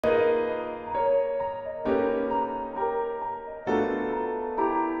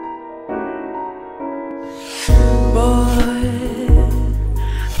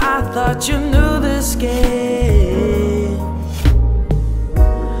thought you knew this game.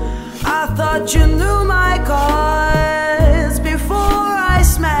 I thought you knew my cards before I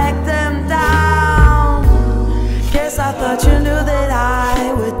smacked them down. Guess I thought you knew that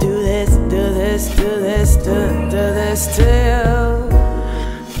I would do this till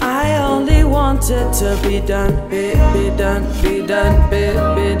I only wanted to be done, be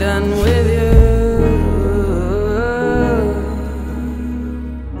done with you.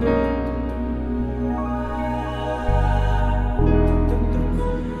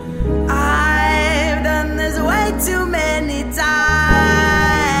 Too many times.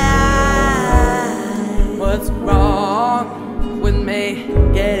 What's wrong with me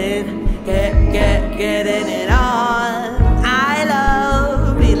getting it on? I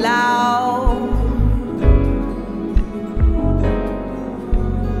love you loud.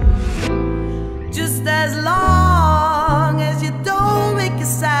 Just as long as you don't make a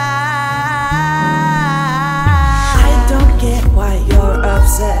sound. I don't get why you're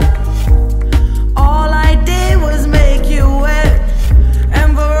upset.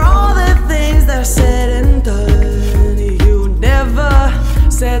 Said and done, you never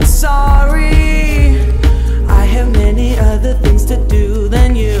said sorry. I have many other things to do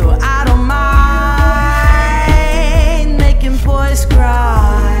than you. I don't mind making boys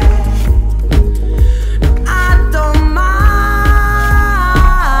cry. I don't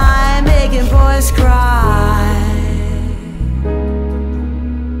mind making boys cry.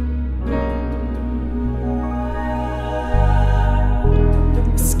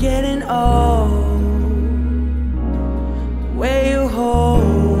 It's getting old. Where you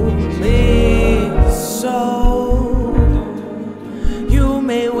hold me so. You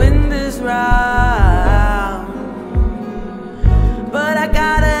may win this round, but I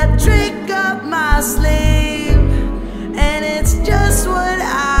got a trick up my sleeve, and it's just what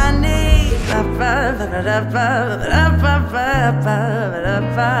I need. Ba, ba, ba, ba, ba, ba, ba, ba, ba, ba,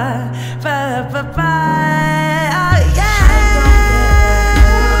 ba, ba, ba, ba.